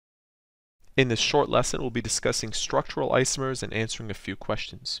In this short lesson, we'll be discussing structural isomers and answering a few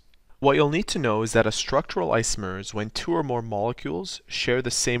questions. What you'll need to know is that a structural isomer is when two or more molecules share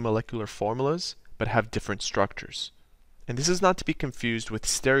the same molecular formulas but have different structures. And this is not to be confused with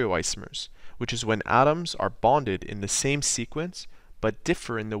stereoisomers, which is when atoms are bonded in the same sequence but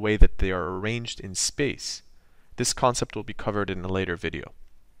differ in the way that they are arranged in space. This concept will be covered in a later video.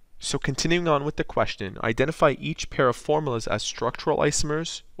 So continuing on with the question, identify each pair of formulas as structural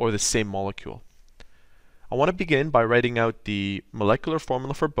isomers or the same molecule. I want to begin by writing out the molecular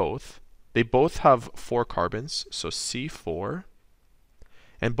formula for both. They both have 4 carbons, so C4,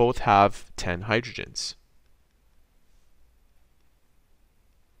 and both have 10 hydrogens.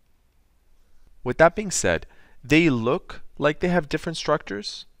 With that being said, they look like they have different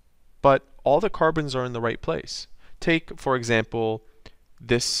structures, but all the carbons are in the right place. Take, for example,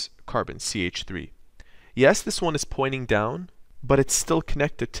 this carbon, CH3. Yes, this one is pointing down, but it's still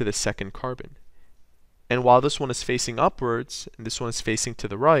connected to the second carbon. And while this one is facing upwards, and this one is facing to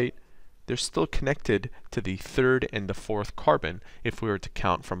the right, they're still connected to the third and the fourth carbon if we were to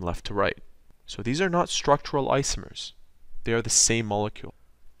count from left to right. So these are not structural isomers. They are the same molecule.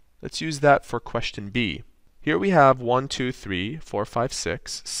 Let's use that for question B. Here we have 1, 2, 3, 4, 5,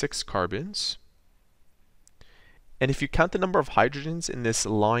 6 carbons. And if you count the number of hydrogens in this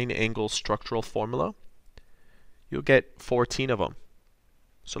line angle structural formula, you'll get 14 of them.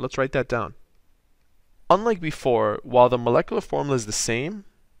 So let's write that down. Unlike before, while the molecular formula is the same,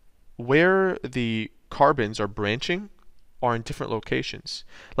 where the carbons are branching are in different locations.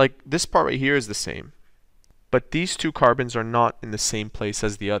 Like this part right here is the same, but these two carbons are not in the same place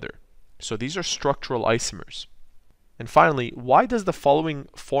as the other. So these are structural isomers. And finally, why does the following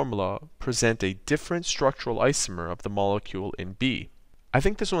formula present a different structural isomer of the molecule in B? I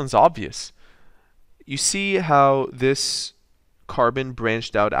think this one's obvious. You see how this carbon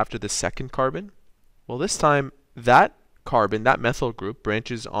branched out after the second carbon? Well, this time that carbon, that methyl group,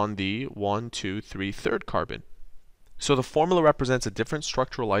 branches on the 1, 2, 3, third carbon. So the formula represents a different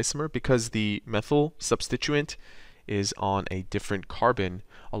structural isomer because the methyl substituent is on a different carbon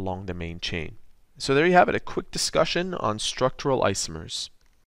along the main chain. So there you have it, a quick discussion on structural isomers.